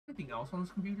Anything else on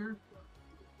this computer?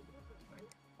 Like,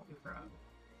 holy crap.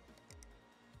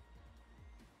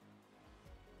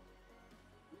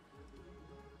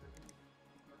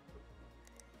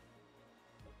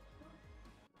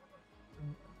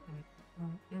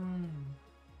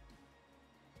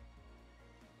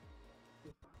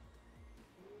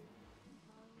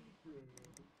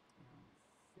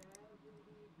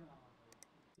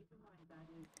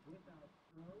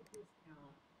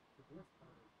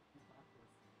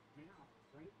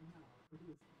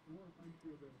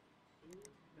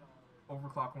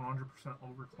 Overclock, 100%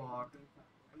 overclock.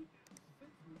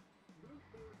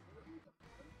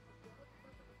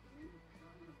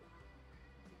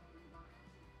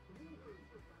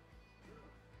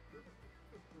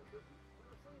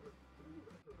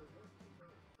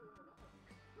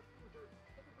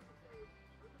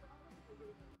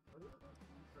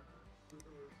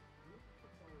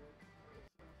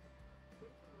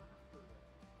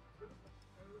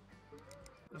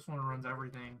 This one runs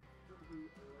everything.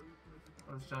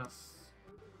 It's just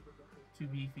too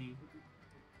beefy.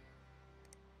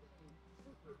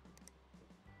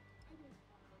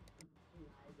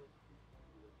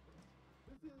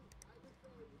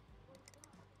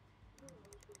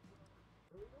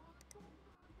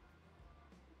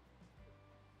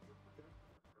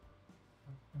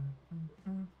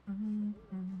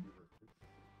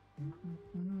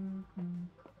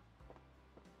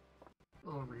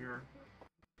 Over here.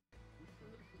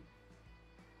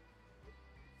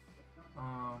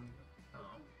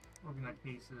 Looking at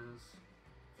cases.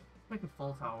 Let's make a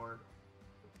full tower.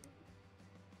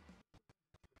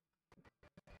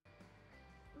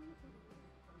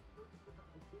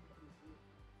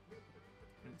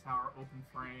 And tower, open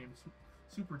frame,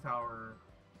 super tower.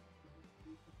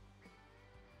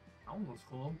 That one looks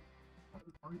cool.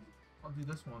 I'll do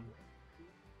this one.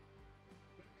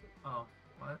 Oh,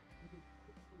 what?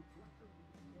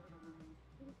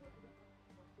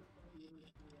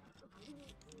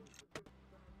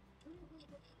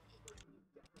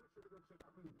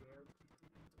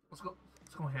 Let's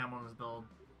go ham on this build.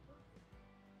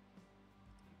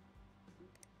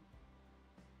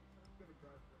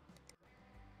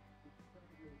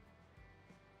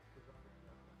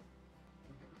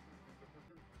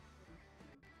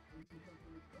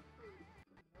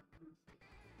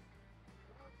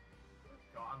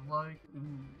 Godlike, ooh.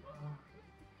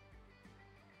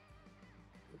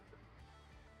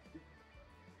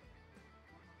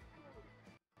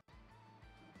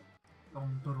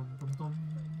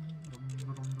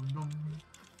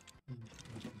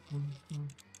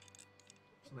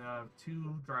 So they have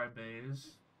 2 dry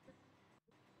bays.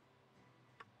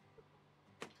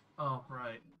 Oh,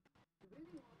 right.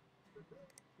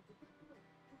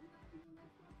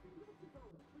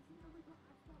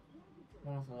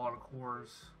 One with a lot of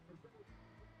cores.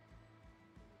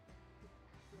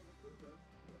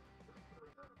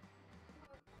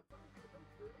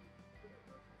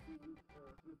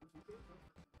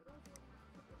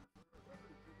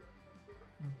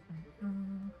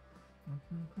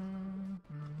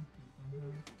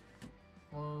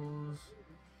 Close.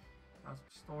 Has some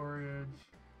storage.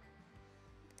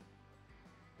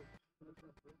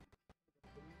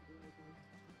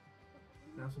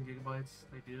 They have some gigabytes.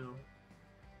 They do.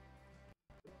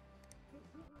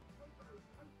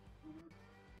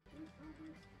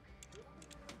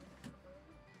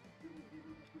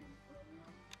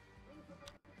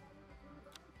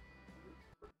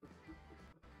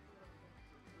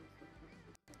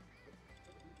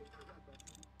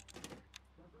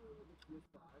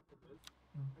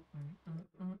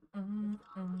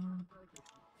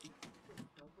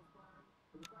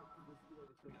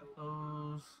 We got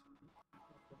those.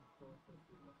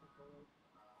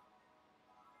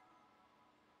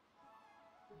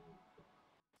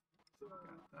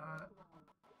 Got that.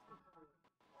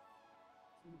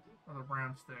 Other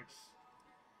brown sticks.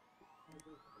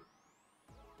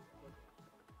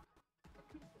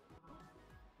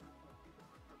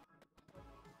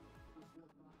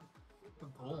 The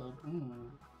gold,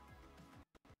 ooh.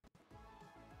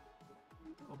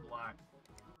 Go black.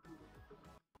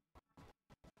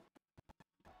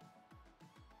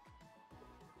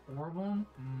 Horrible?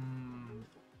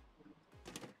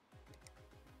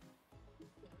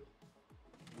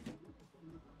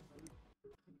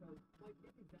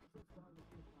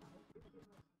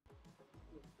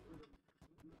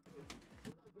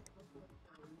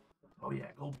 Oh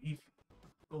yeah, go beef.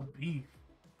 Go beef.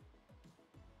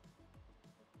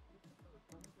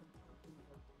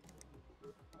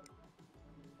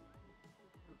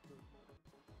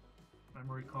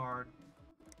 Memory card.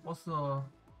 What's the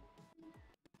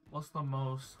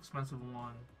most expensive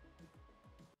one?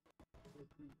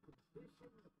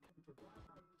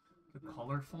 The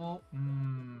colorful?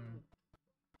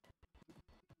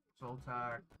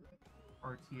 Zoltac,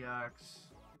 RTX.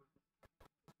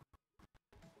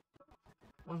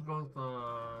 Let's go with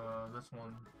this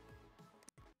one.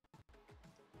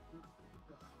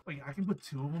 Wait, I can put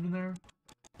 2 of them in there?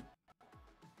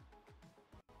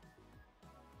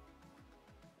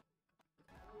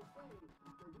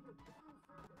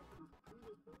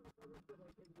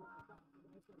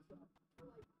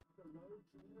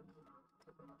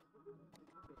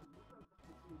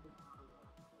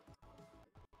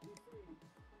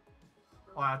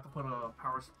 Oh, I have to put a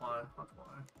power supply, that's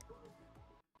why.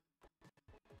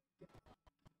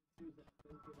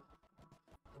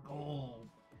 The gold.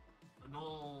 The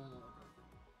gold.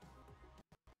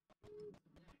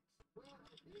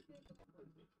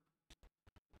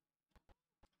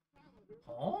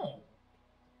 Oh.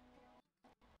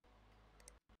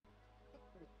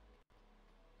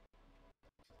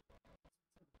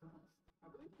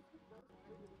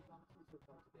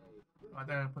 I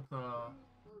think I put the,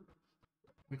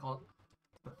 we call it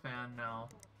the fan now.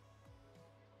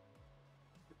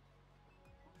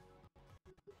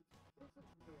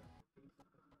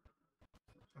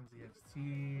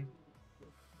 MZXT.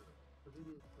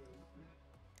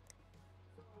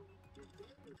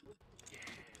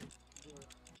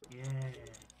 Yeah.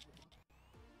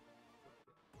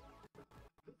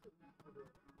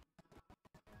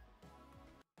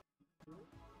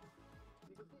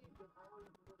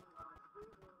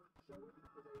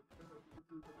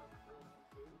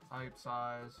 Type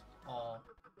size, all,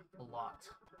 a lot.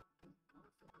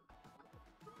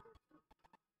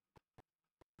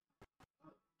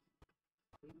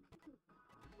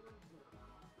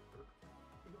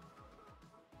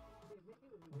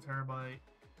 One terabyte.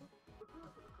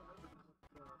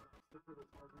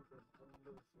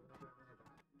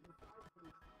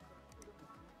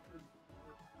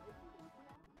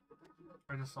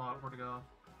 I just saw it. Where to go?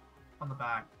 On the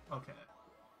back. Okay.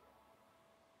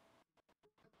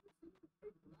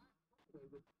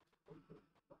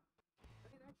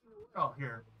 Oh,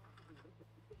 here.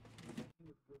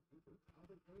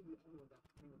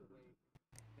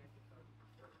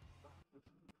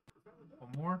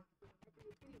 One more.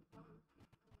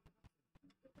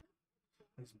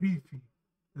 It's beefy.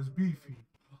 It's beefy.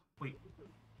 Wait,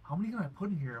 how many can I put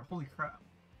in here? Holy crap.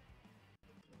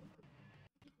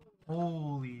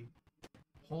 Holy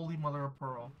mother of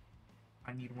pearl.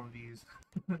 I need one of these.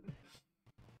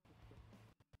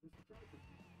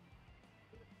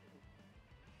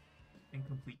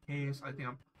 Incomplete case. I think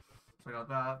I'm... So I got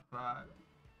that.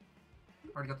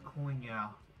 Already got the cooling, yeah.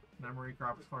 Memory,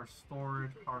 graphics card,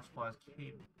 storage, power supplies,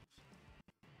 cables.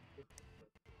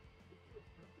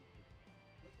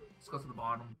 Let's go to the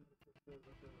bottom.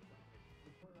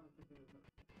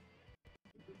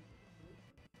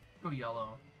 Go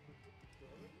yellow.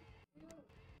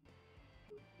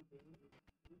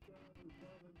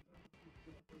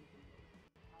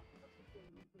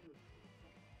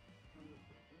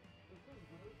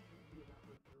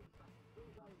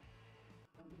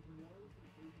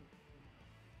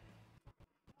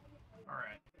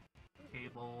 Alright.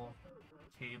 Cable.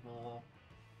 Cable.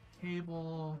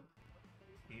 Cable.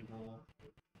 Cable.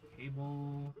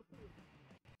 Cable.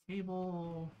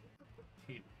 Cable.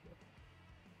 Cable.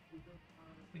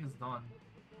 I think it's done.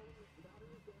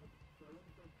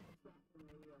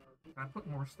 Can I put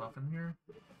more stuff in here?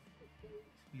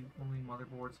 Only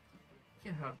motherboards.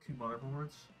 Can't have 2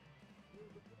 motherboards.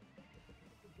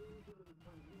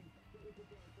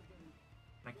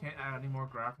 I can't add any more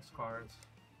graphics cards.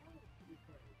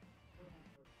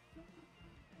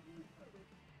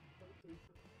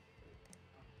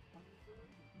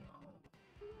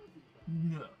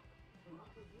 No. No.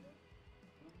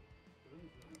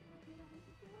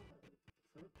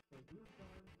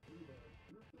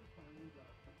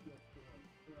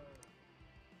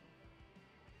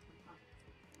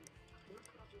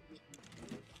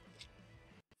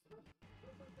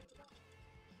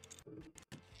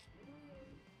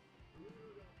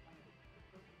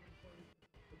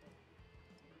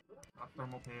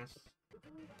 Thermal paste.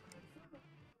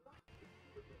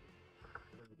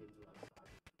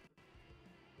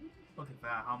 Look at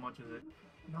that, how much is it?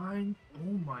 9?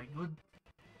 Oh my good.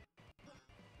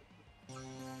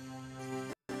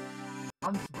 I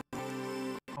want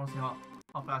to see how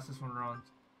fast this one runs.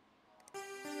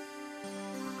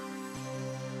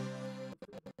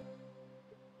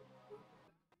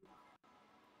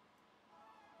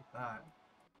 Look at that.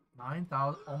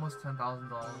 9,000, almost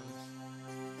 $10,000.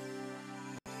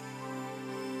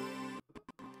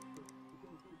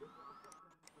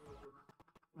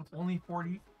 With only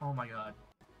 40, oh my god.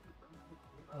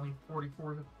 Only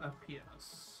 44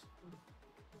 FPS.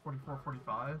 44,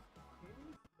 45.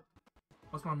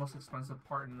 What's my most expensive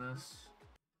part in this?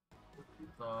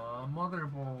 The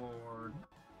motherboard.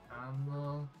 And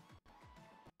the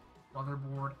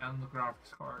motherboard and the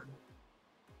graphics card.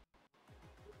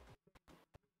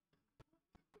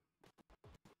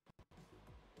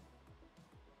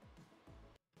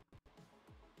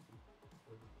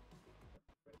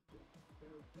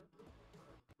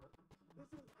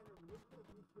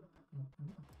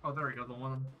 Oh, there we go. The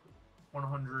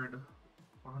 100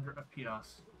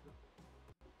 FPS.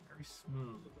 Very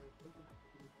smooth.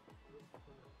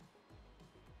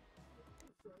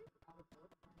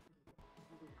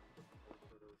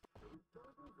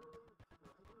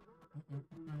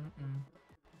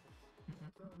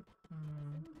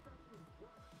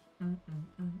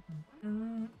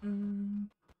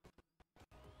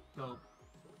 Dope.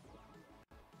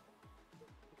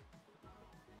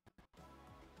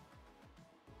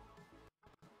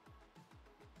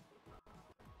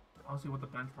 I'll see what the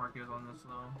benchmark is on this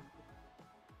though.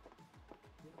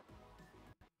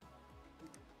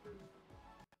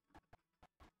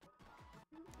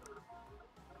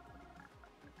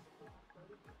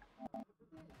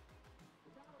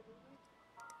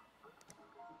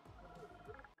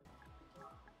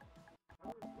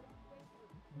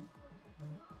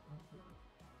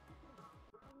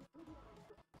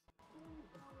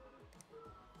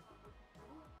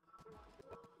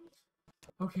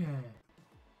 Okay.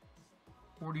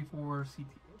 44 CPU,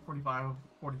 45,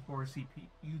 44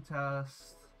 CPU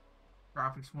test.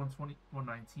 Graphics 120,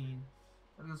 119.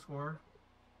 That's a good score.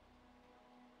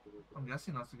 I'm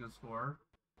guessing that's a good score.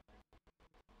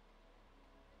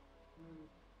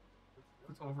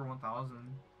 It's over 1,000.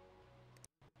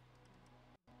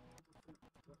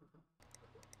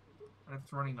 And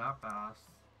it's running that fast.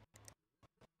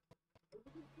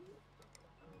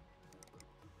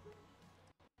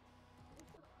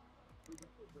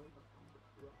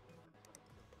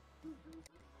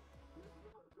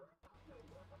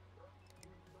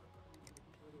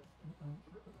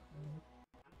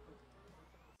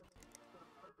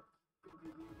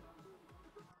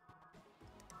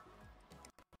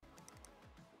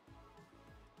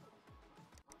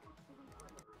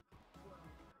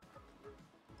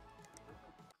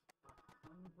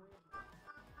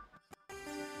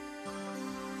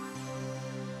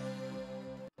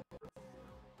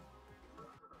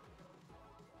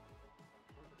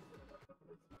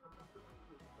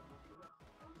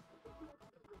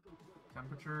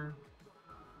 Temperature.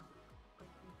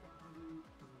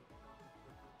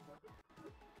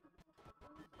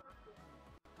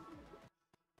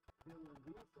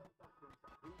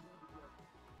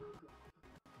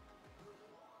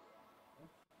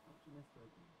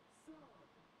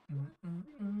 Mm -mm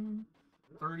 -mm.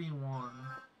 31.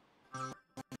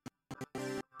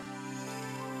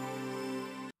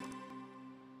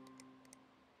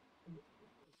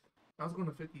 I was going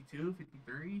to 52,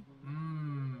 53.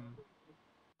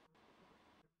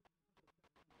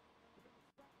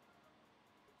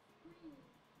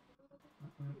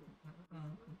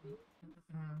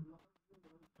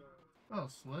 Oh,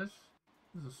 Swish?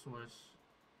 This is a Swish.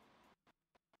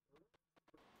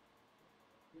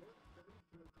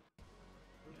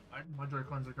 Yeah, my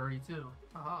Joy-Cons are dirty too.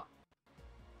 Haha.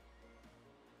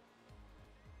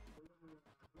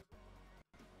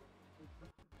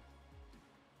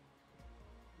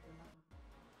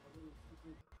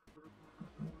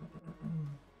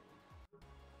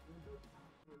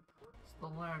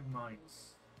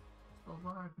 Stalagmites.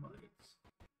 Stalagmites.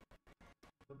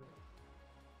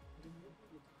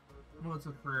 I'm going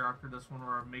to career after this one,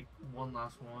 or make one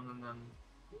last one, and then,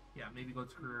 yeah, maybe go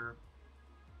to career.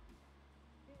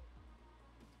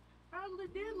 Adley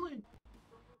diddly!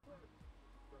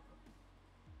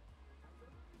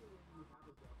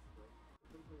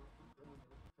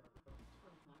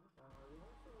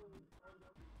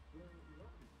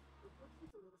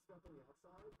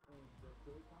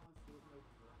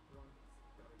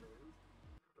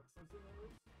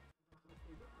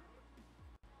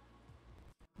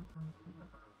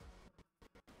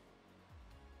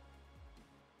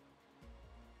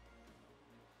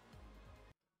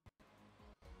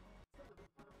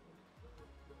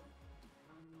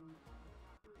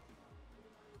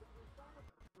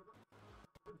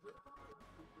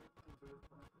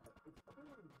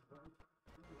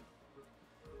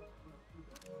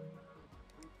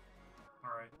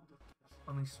 Alright,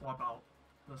 let me swap out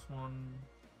this one.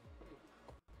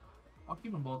 I'll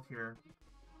keep them both here.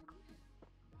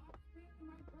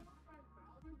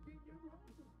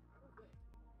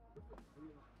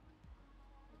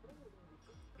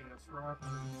 Let's rock.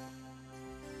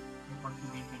 Monkey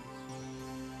beacons.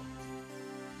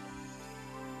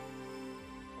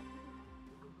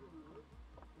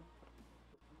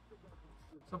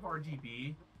 So for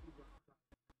RGB,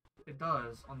 it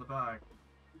does on the back.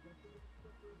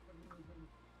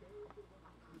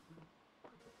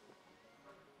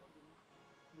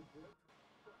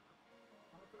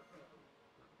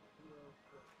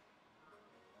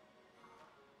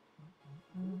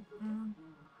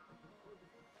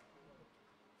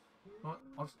 Well,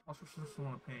 I'll switch this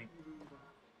one to pink.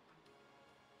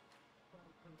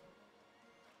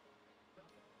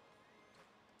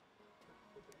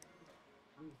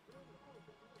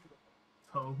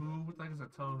 Tohu? What the heck is a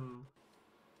tohu?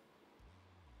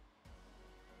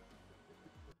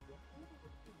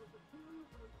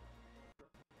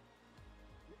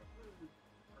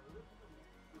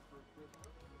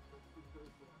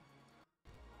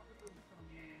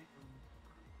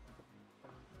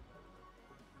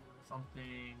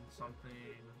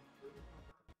 Something.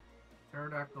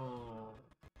 Pterodactyl. Ooh,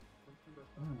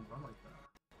 I like that.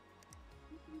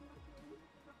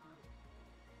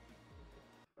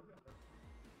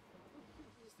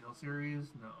 Steel series?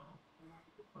 No.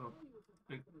 Oh,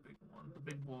 big one. The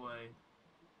big boy.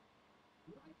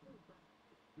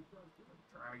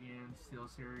 Dragon, Steel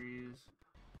series.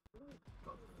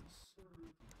 Love this.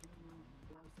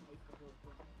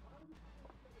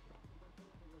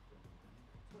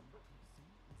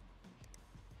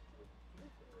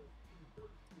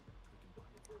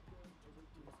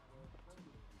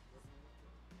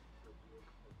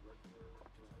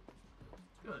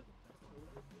 Good.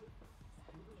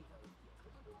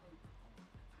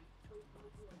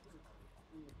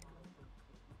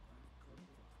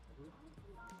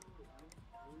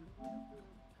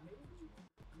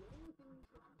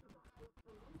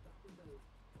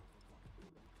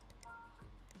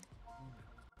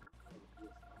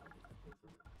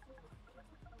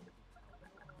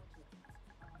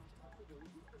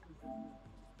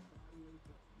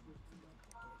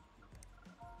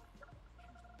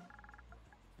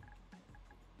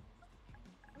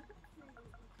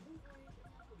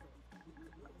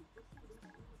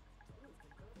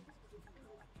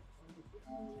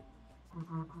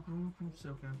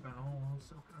 Silk and panel,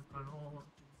 silk and panel.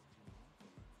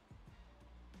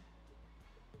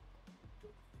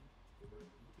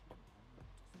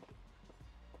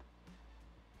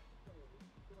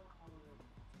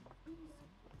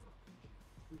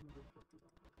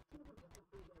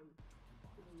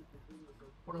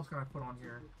 What else can I put on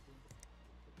here?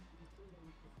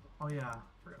 Oh yeah,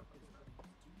 forgot about that.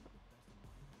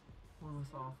 Blue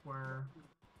software.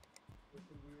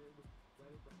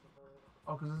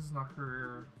 Oh, because this is not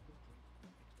career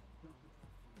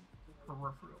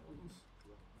peripherals.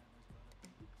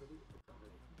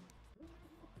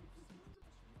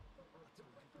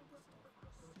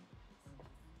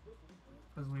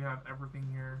 Because we have everything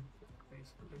here,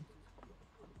 basically.